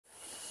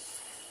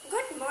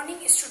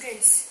morning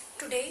students.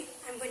 Today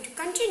I am going to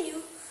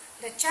continue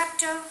the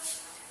chapter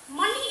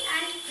Money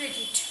and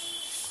Credit.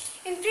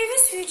 In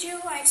previous video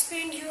I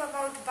explained you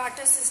about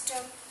barter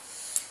system,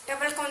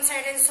 double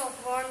coincidence of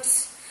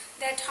bonds,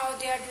 that how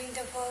they are doing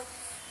the work,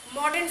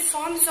 modern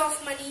forms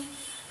of money.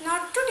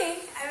 Now today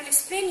I will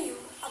explain you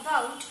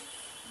about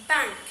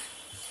bank.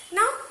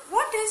 Now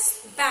what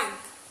is bank?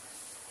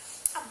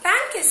 A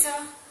bank is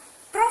a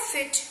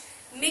profit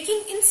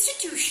making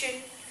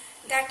institution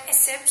that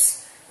accepts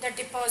the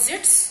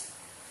deposits,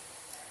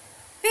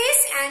 pays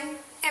an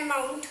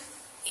amount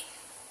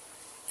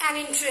and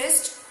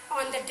interest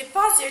on the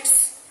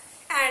deposits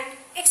and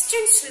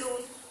extends loan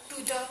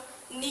to the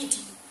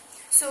needy.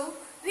 So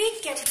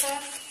we get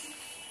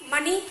the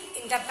money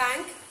in the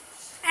bank,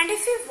 and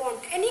if we want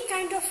any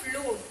kind of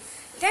loan,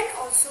 then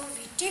also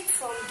we take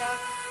from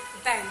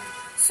the bank.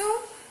 So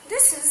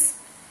this is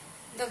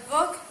the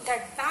work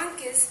that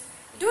bank is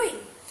doing.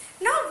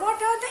 Now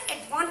what are the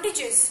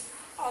advantages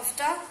of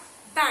the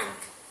bank?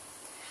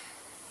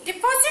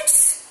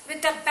 Deposits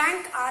with the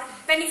bank are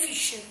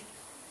beneficial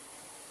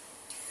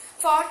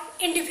for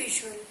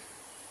individual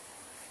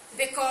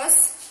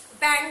because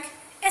bank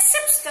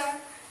accepts the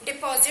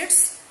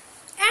deposits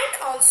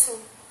and also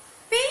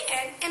pay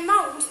an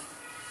amount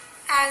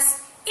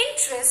as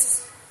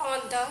interest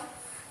on the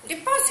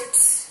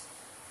deposits.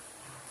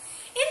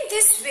 In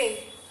this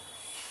way,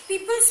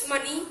 people's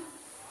money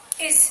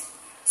is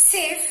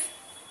safe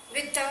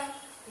with the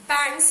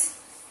banks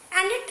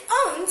and it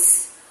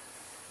earns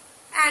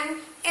an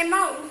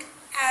amount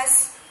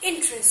as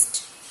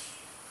interest.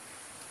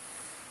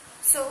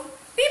 So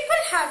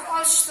people have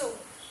also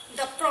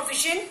the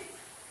provision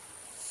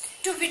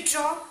to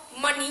withdraw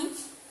money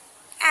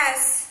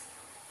as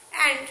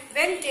and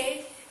when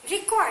they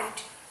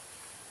required.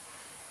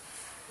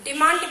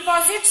 Demand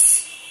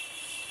deposits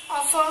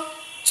offer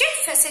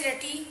check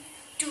facility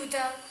to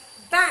the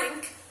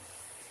bank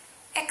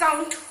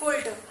account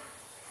holder.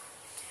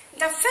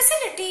 The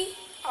facility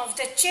of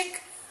the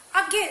check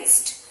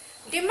against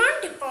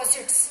demand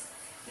deposits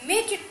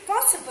make it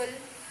possible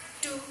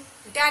to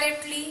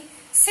directly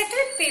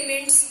settle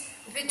payments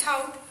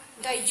without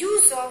the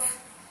use of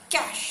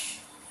cash.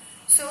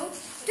 So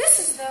this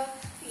is the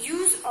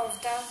use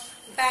of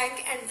the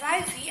bank and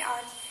why we are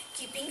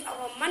keeping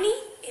our money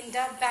in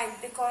the bank,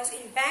 because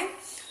in bank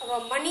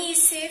our money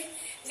is safe,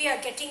 we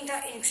are getting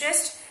the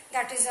interest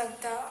that is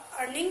of the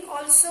earning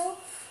also.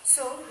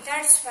 So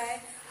that's why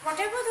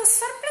whatever the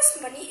surplus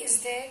money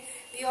is there,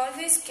 we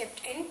always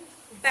kept in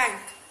bank.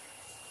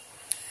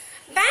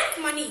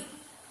 Bank money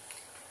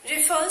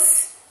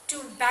refers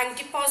to bank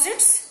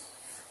deposits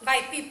by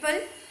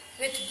people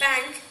with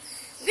bank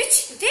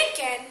which they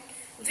can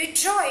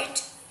withdraw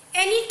it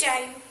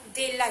anytime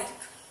they like.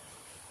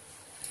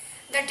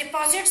 The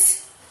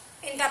deposits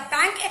in the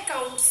bank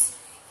accounts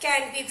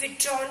can be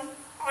withdrawn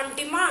on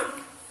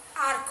demand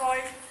are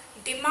called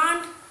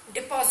demand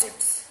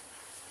deposits.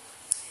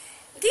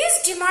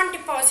 These demand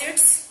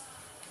deposits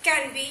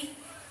can be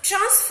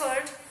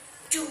transferred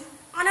to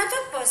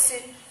another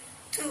person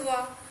through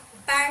a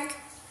bank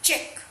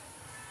check.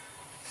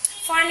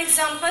 For an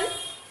example,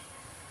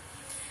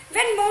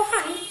 when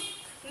Mohan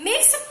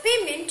makes a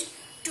payment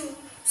to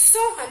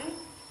Sohan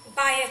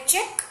by a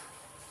check,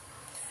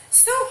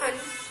 Sohan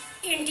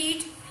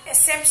indeed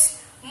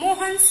accepts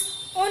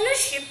Mohan's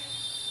ownership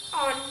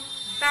on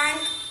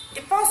bank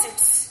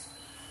deposits.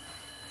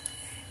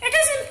 It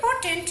is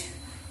important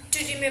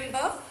to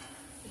remember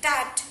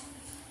that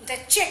the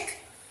check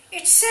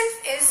itself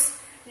is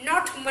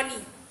not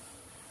money,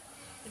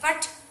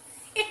 but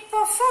it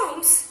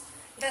performs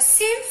the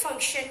same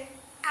function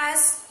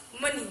as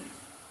money.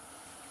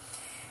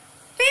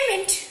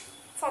 Payment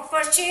for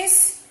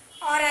purchase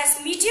or as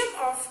medium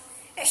of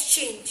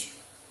exchange.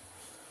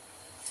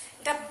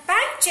 The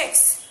bank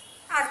checks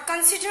are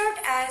considered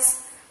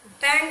as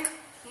bank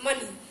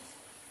money.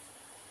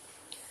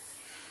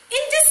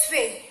 In this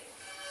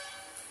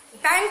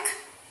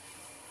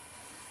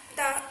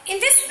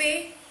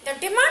way, the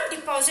demand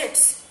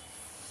deposits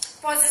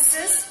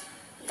possesses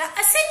the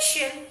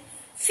essential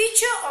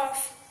feature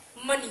of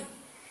money.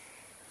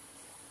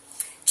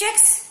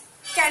 Checks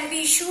can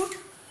be issued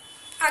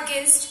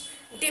against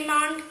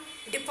demand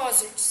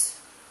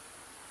deposits.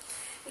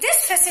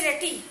 This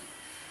facility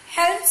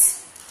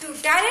helps to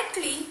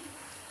directly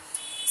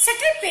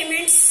settle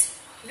payments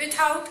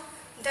without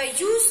the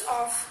use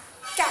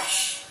of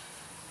cash.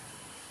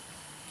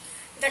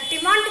 The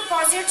demand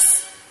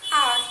deposits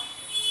are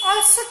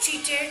also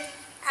treated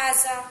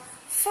as a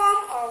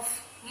form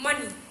of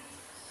money.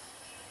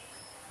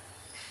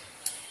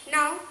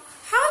 Now,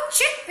 how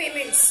check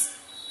payments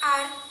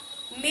are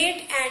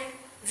made and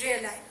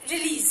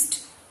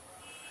released.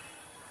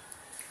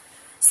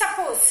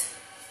 Suppose,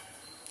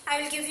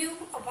 I will give you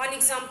one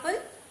example.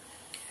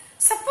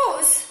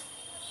 Suppose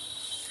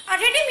a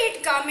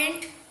ready-made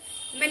garment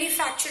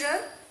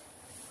manufacturer,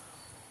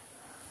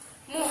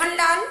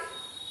 Mohanlal,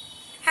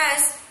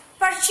 has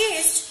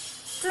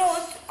purchased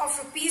cloth of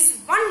rupees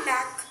 1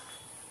 lakh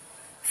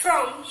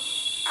from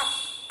a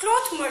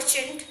cloth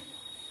merchant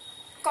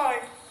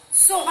called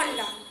Sohan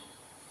Lal.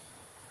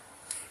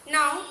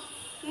 Now,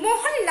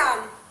 Mohan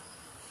Lal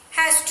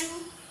has to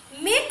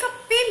make a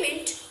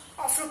payment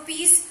of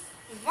rupees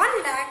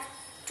 1 lakh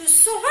to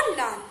Sohan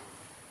Lal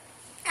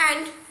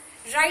and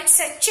writes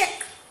a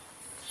check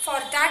for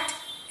that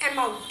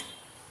amount.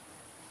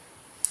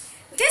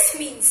 This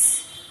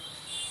means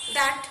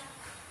that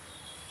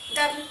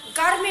the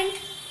garment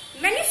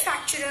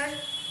manufacturer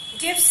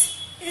gives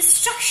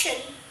instruction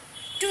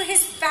to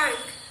his bank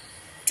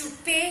to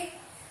pay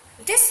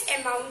this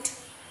amount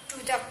to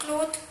the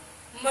cloth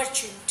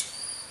merchant.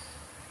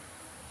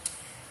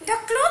 The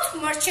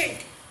cloth merchant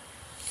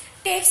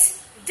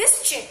takes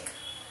this check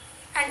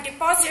and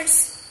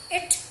deposits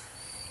it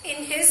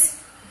in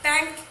his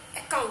bank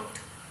account.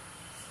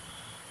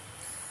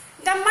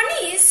 The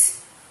money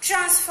is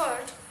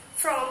transferred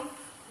from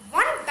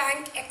one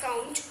bank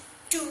account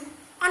to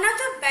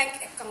another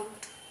bank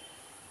account,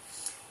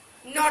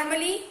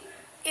 normally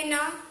in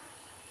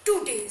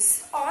 2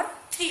 days or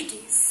 3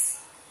 days.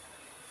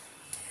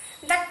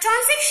 The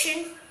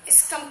transaction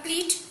is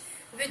complete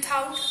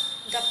without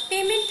the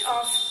payment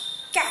of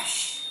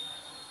cash.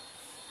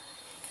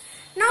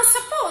 Now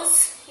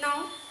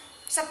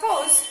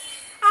suppose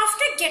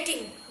after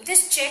getting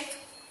this check,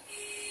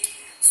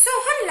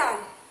 Sohan Lal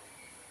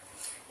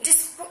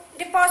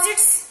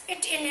deposits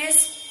it in his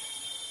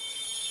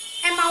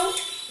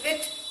amount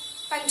with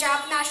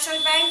Punjab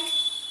National Bank,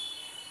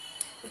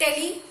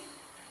 Delhi.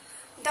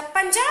 The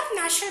Punjab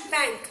National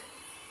Bank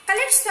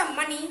collects the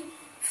money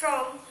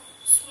from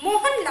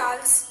Mohan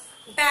Lal's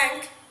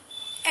bank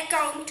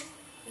account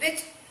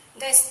with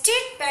the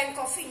State Bank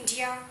of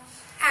India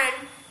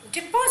and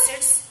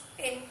deposits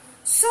in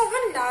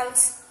Sohan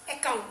Lal's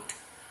account.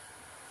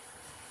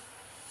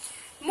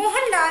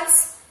 Mohan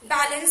Lal's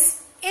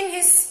balance in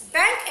his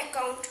bank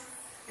account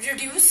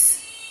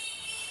reduces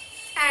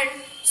and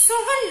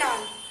Sohan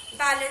Lal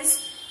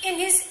balance in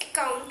his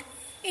account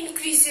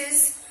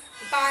increases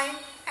by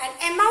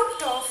an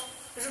amount of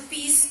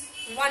rupees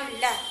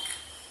 1 lakh.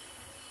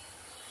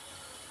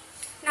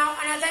 Now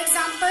another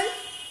example.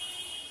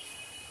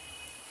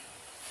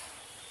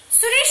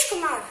 Suresh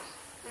Kumar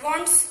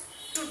wants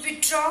to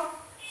withdraw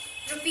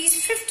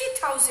rupees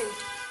 50,000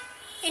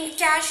 in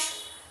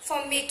cash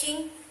for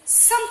making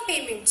some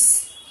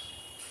payments.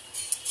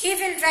 He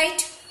will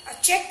write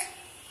a check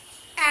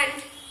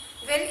and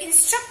will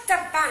instruct the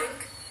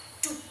bank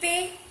to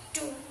pay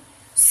to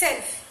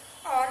self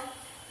or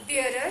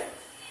bearer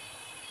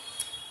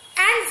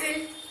and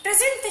will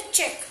present the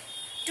check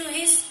to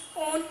his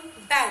own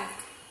bank.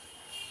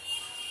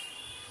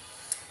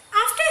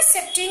 After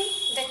accepting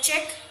the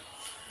check,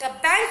 the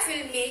bank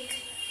will make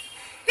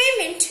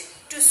payment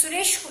to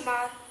Suresh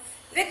Kumar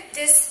with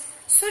this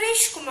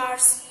Suresh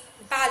Kumar's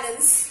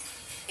balance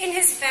in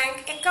his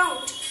bank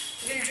account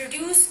will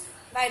reduce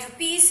by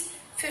rupees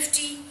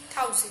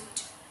 50,000.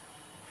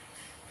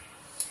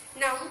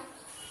 Now,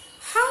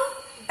 how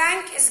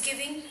bank is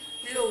giving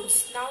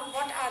loans? Now,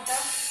 what are the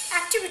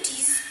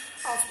activities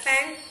of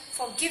bank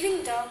for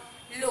giving the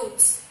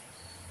loans?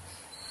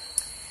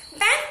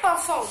 Bank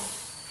perform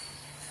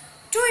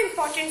two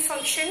important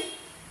functions,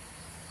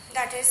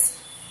 that is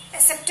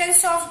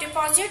acceptance of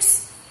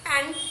deposits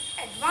and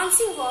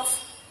advancing of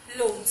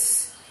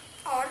loans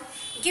or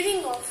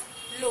giving of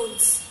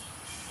loans.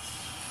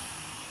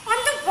 On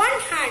the one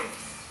hand,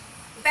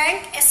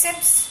 bank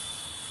accepts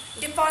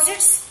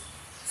deposits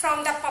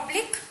from the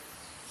public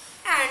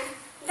and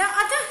the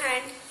other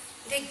hand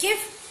they give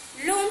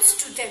loans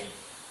to them.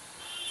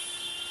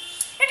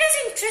 It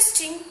is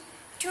interesting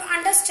to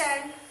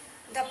understand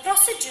the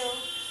procedure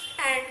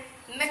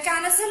and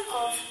mechanism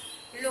of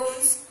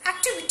loans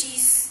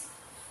activities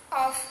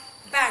of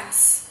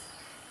banks.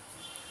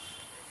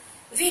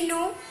 We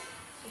know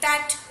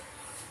that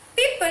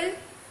people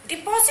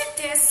deposit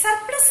their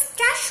surplus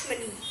cash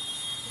money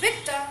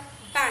with the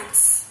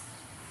banks.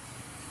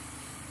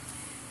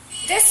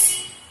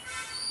 This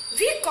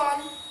we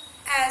call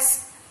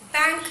as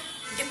bank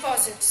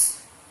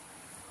deposits.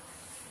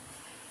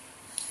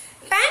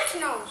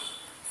 Bank know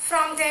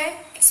from their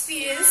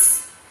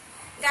experience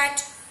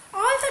that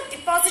all the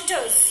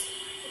depositors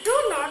do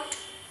not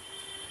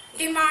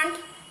demand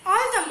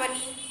all the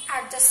money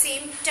at the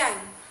same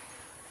time.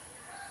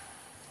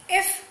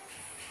 If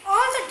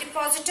all the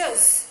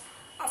depositors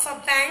of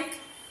a bank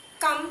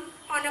come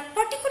on a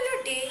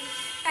particular day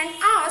and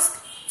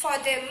ask for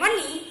their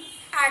money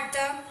at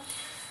the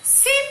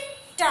same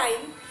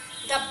time,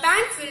 the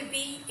bank will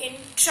be in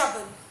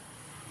trouble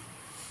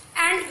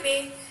and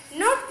may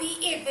not be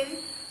able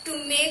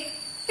to make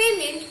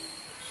payment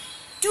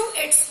to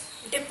its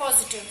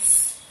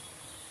depositors.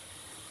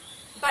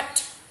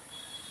 But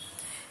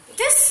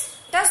this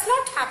does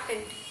not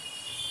happen.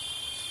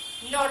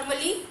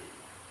 Normally,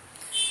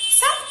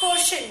 some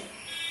portion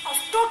of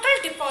total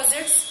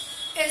deposits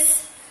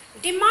is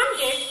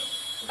demanded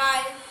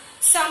by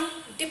some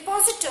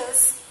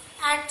depositors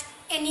at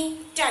any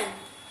time.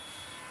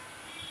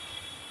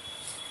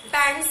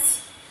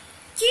 Banks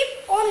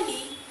keep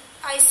only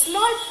a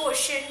small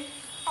portion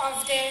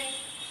of their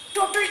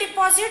total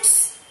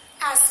deposits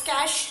as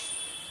cash,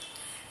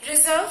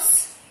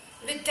 reserves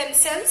with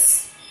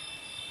themselves.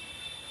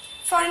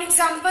 For an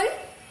example,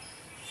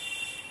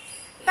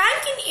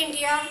 Bank in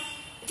India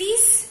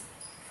these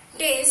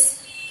days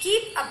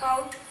keep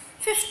about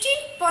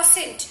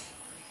 15%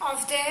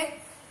 of their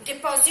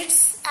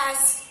deposits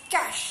as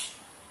cash.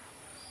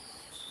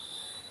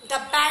 The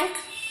bank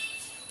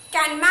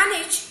can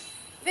manage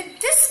with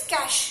this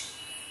cash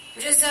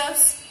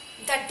reserves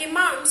the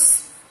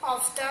demands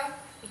of the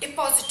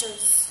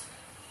depositors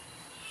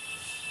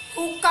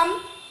who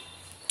come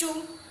to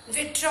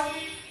withdraw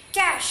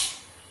cash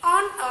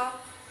on a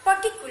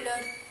particular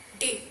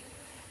day.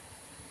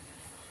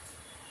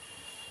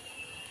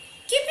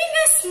 Keeping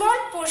a small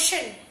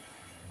portion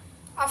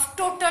of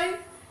total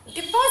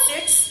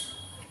deposits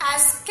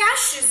as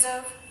cash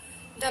reserve,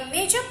 the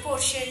major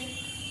portion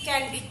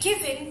can be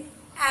given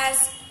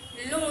as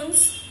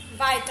loans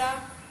by the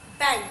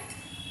bank.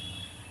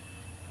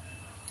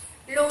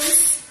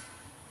 Loans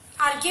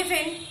are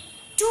given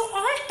to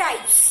all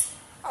types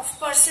of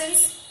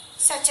persons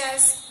such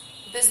as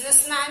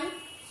businessmen,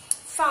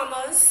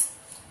 farmers,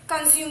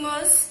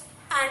 consumers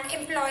and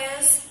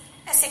employers,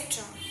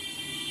 etc.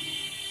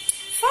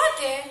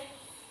 for their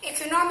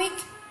economic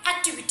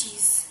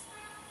activities.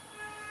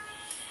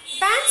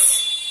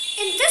 Banks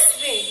in this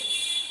way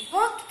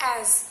work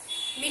as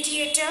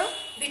mediator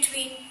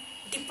between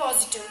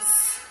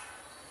depositors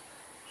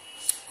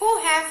who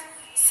have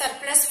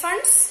surplus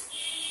funds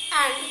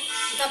and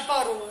the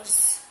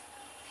borrowers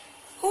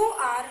who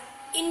are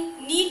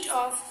in need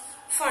of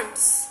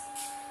funds.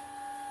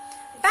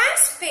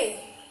 Banks pay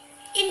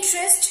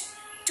interest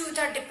to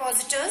the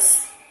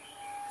depositors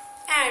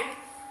and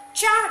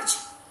charge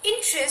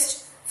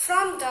interest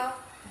from the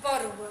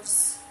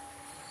borrowers.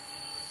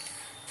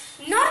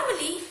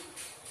 Normally,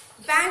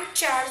 banks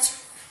charge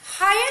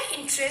higher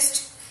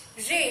interest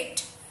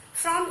rate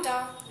from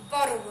the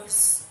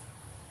borrowers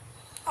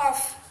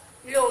of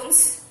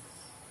loans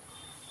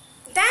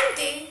than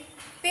they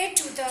pay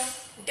to the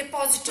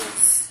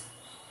depositors.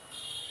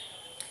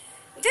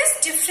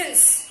 This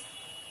difference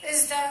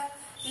is the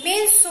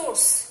main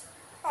source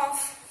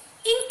of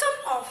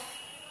income of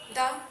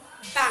the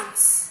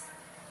banks.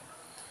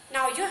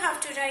 Now you have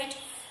to write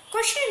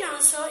question and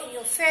answer in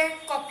your fair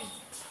copy.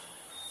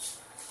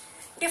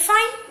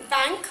 Define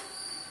bank.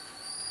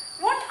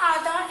 What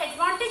are the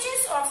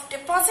advantages of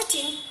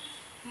depositing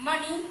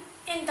money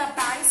in the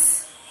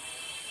banks?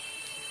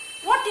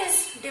 What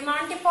is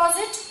demand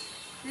deposit?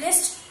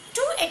 List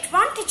 2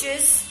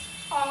 advantages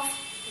of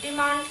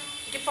demand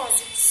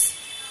deposits.